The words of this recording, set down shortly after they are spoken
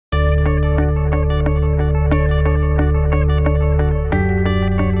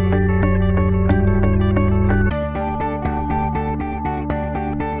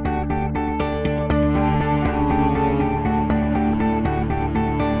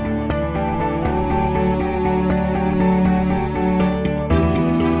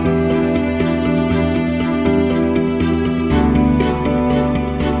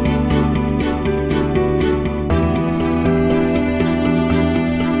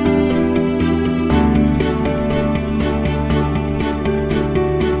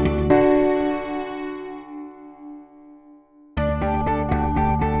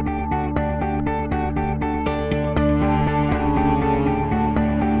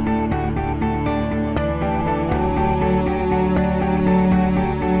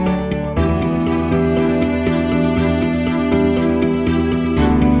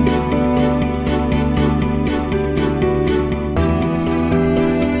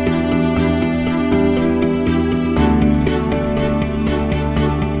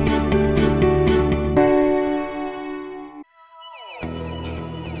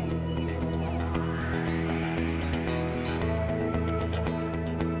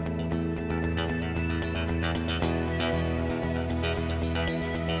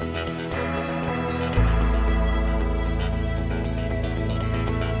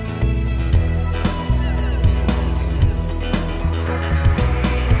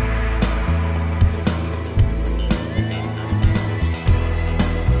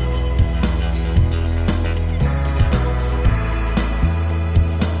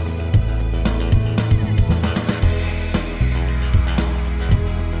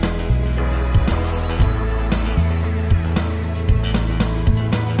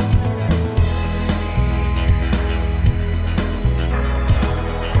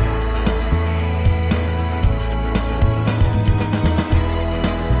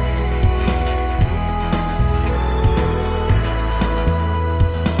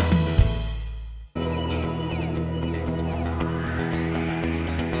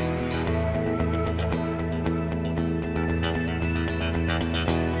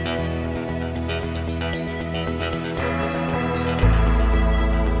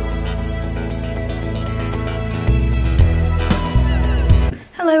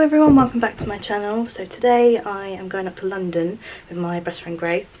everyone, welcome back to my channel. So today I am going up to London with my best friend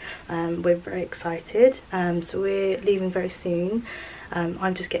Grace. We're very excited, so we're leaving very soon.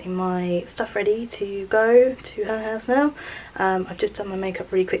 I'm just getting my stuff ready to go to her house now. I've just done my makeup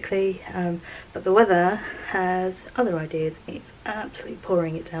really quickly, but the weather has other ideas. It's absolutely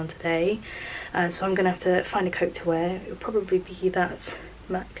pouring it down today, so I'm going to have to find a coat to wear. It'll probably be that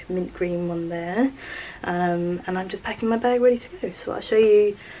MAC mint green one there, and I'm just packing my bag ready to go. So I'll show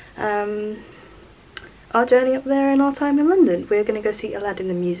you our journey up there and our time in London. We're going to go see Aladdin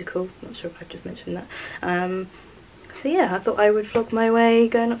the musical. Not sure if I've just mentioned that. So yeah, I thought I would vlog my way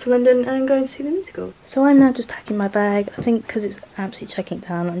going up to London and going to see the musical. So I'm now just packing my bag. I think because it's absolutely checking it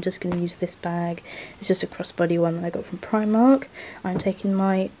down, I'm just going to use this bag. It's just a crossbody one that I got from Primark. I'm taking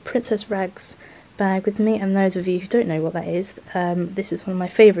my Princess Rags bag with me, and those of you who don't know what that is, this is one of my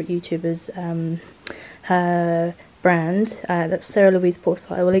favourite YouTubers, her brand, that's Sarah Louise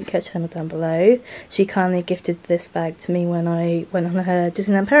Porter. I will link her channel down below. She kindly gifted this bag to me when I went on her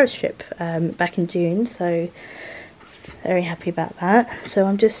Disneyland Paris trip back in June, so very happy about that. So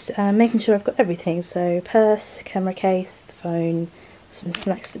I'm just making sure I've got everything, so purse, camera case, phone, some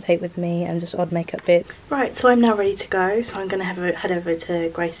snacks to take with me, and just odd makeup bit. Right, so I'm now ready to go, so I'm going to head over to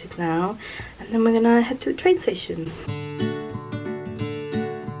Grace's now, and then we're going to head to the train station.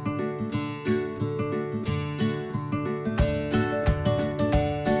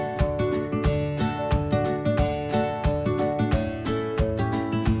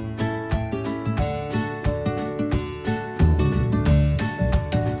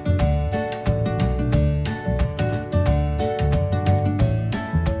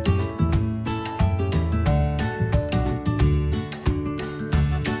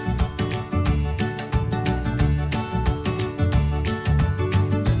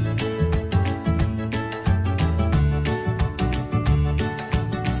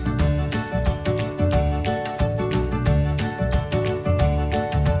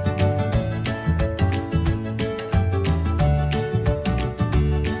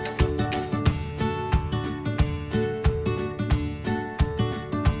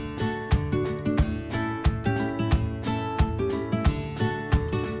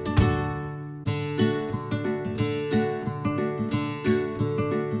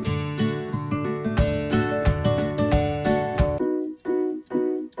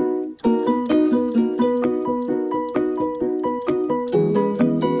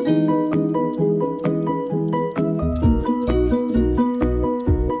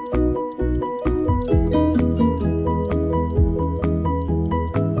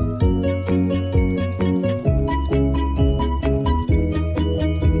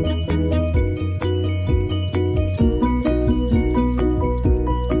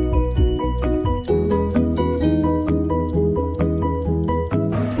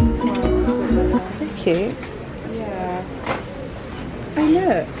 Cute. Yeah. Oh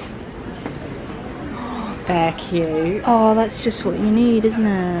look. They're cute. Oh, that's just what you need, isn't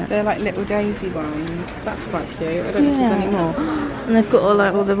it? They're like little daisy ones. That's quite cute. I don't know if there's any more. And they've got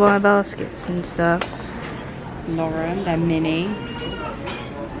all the wire baskets and stuff. Lauren, they're mini.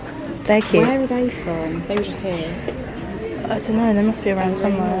 They're cute. Where are they from? They were just here. I don't know, they must be around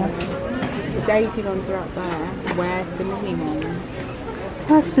somewhere. The daisy ones are up there. Where's the mini ones?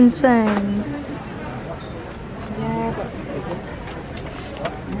 That's insane. Yeah, but...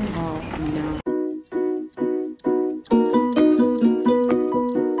 Oh, no.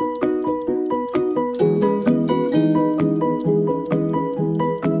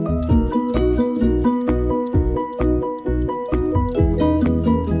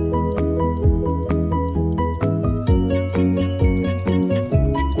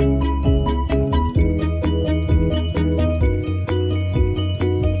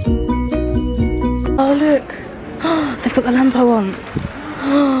 Oh look, they've got the lamp I want.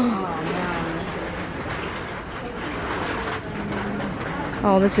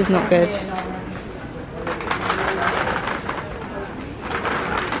 Oh, this is not good.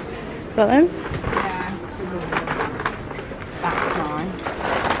 Got them? Yeah. That's nice.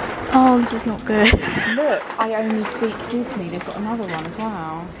 Oh, this is not good. Look, I only speak Disney. They've got another one as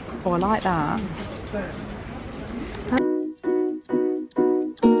well. Oh, I like that.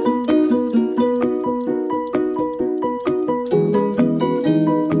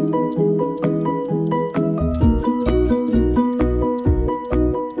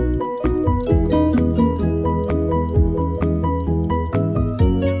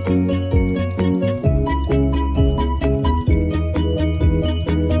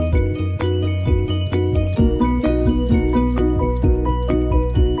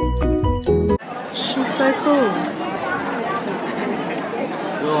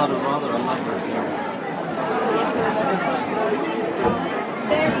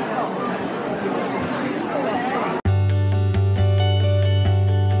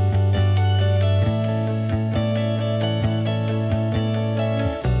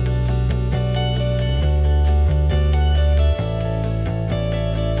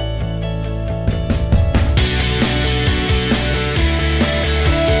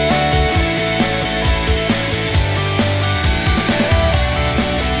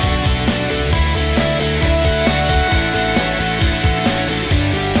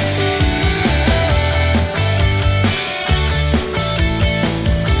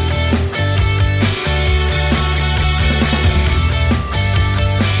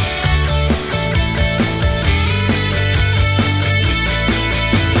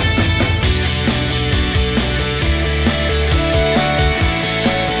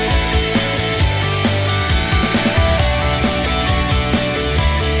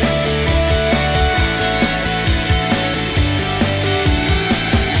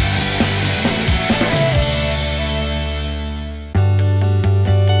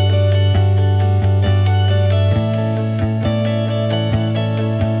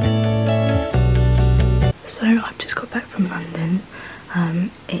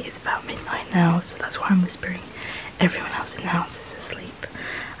 it is about midnight now, so that's why I'm whispering. Everyone else in the house is asleep.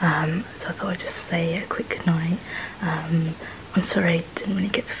 So I thought I'd just say a quick good night. I'm sorry I didn't really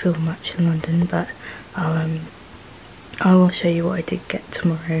get to film much in London, but I will show you what I did get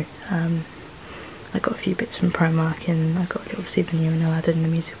tomorrow. I got a few bits from Primark, and I got a little souvenir in Aladdin the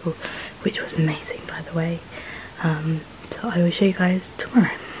musical, which was amazing, by the way. So I will show you guys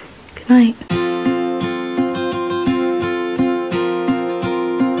tomorrow. Good night.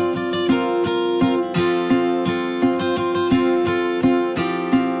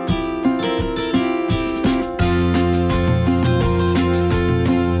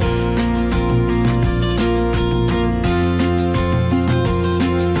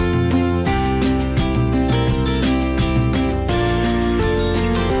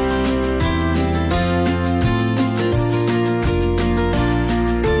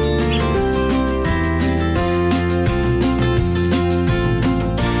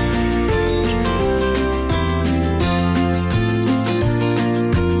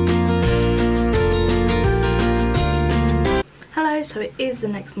 So it is the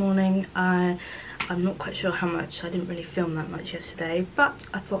next morning. I'm not quite sure how much, I didn't really film that much yesterday, but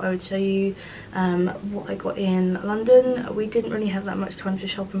I thought I would show you what I got in London. We didn't really have that much time to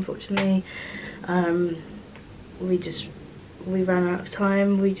shop, unfortunately. We ran out of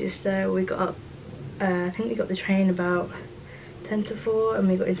time. We got up, I think we got the train about 10 to 4 and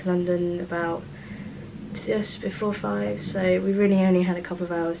we got into London about just before 5, so we really only had a couple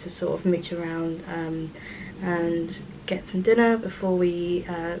of hours to sort of mooch around and get some dinner before we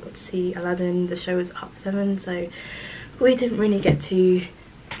got to see Aladdin. The show was up 7, so we didn't really get to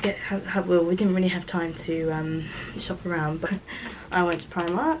we didn't really have time to shop around, but I went to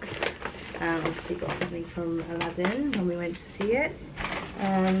Primark. Obviously got something from Aladdin when we went to see it.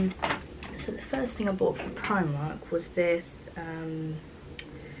 So the first thing I bought from Primark was this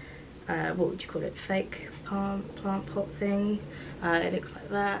what would you call it, fake plant pot thing. It looks like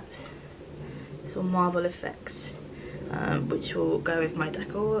that. Sort of marble effects, which will go with my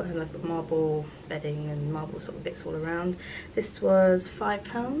decor, and I've got marble bedding and marble sort of bits all around. This was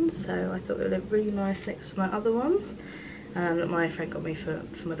 £5, so I thought it would look really nice next to my other one that my friend got me for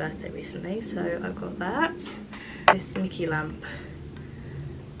my birthday recently, so I've got that. This Mickey lamp,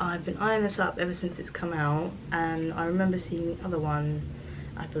 I've been eyeing this up ever since it's come out, and I remember seeing the other one,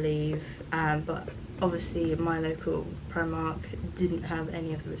 I believe, but obviously my local Primark didn't have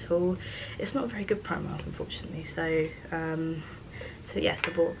any of them at all. It's not a very good Primark, unfortunately, so so yes, I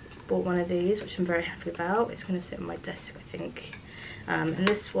bought one of these, which I'm very happy about. It's going to sit on my desk, I think, and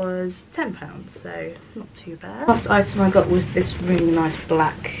this was £10, so not too bad. Last item I got was this really nice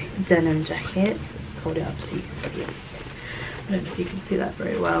black denim jacket. Let's hold it up so you can see it. I don't know if you can see that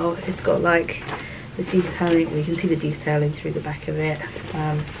very well. It's got like the detailing, well, you can see the detailing through the back of it.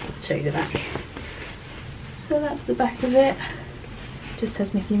 I'll show you the back. So that's the back of it. Just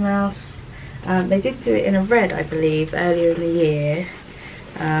says Mickey Mouse. They did do it in a red, I believe, earlier in the year,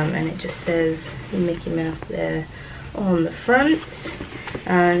 and it just says Mickey Mouse there on the front.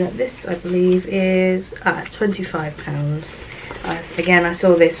 And this, I believe, is £25. Again, I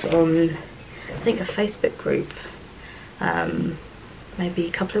saw this on, I think, a Facebook group maybe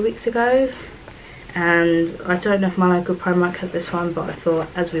a couple of weeks ago, and I don't know if my local Primark has this one, but I thought,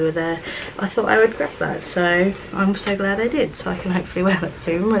 as we were there, I thought I would grab that, so I'm so glad I did, so I can hopefully wear that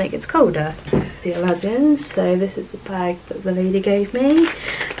soon when it gets colder. The Aladdin, so this is the bag that the lady gave me.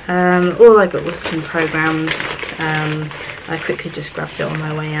 All I got was some programs. I quickly just grabbed it on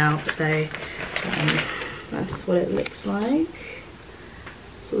my way out, so that's what it looks like,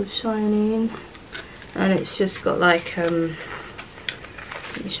 sort of shining, and it's just got like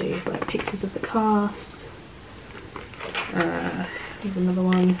let me show you like pictures of the cast. Here's another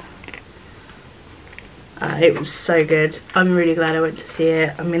one. It was so good. I'm really glad I went to see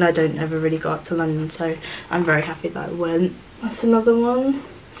it. I mean, I don't ever really go up to London, so I'm very happy that I went. That's another one.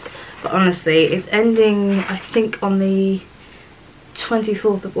 But honestly, it's ending, I think, on the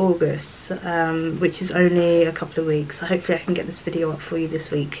 24th of August, which is only a couple of weeks. So hopefully I can get this video up for you this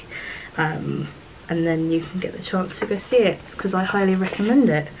week. And then you can get the chance to go see it, because I highly recommend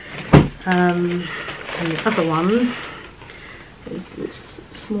it. And the other one is this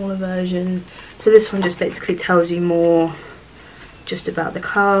smaller version. So this one just basically tells you more just about the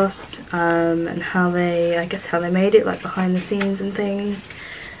cast, and how they, I guess, how they made it, like behind the scenes and things.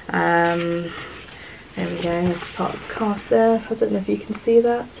 There we go, there's part of the cast there. I don't know if you can see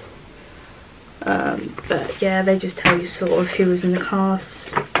that. But yeah, they just tell you sort of who was in the cast,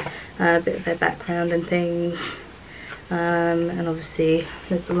 a bit of their background and things, and obviously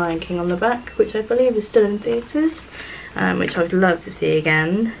there's the Lion King on the back, which I believe is still in theatres. which I would love to see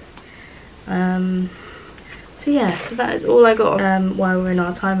again. So yeah, so that is all I got while we were in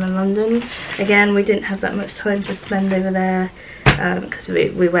our time in London. Again, we didn't have that much time to spend over there because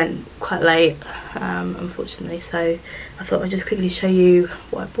we went quite late, unfortunately, so I thought I'd just quickly show you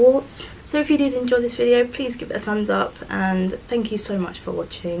what I bought. So if you did enjoy this video, please give it a thumbs up, and thank you so much for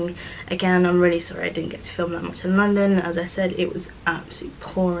watching. Again, I'm really sorry I didn't get to film that much in London. As I said, it was absolutely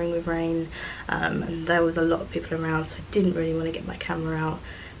pouring with rain, and there was a lot of people around, so I didn't really want to get my camera out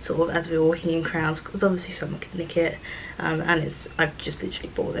sort of as we were walking in crowds, because obviously someone could nick it, and I've just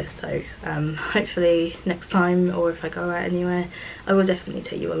literally bought this, so hopefully next time, or if I go out anywhere, I will definitely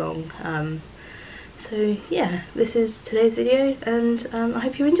take you along. So yeah, this is today's video, and I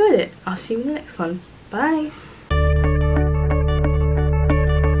hope you enjoyed it. I'll see you in the next one. Bye!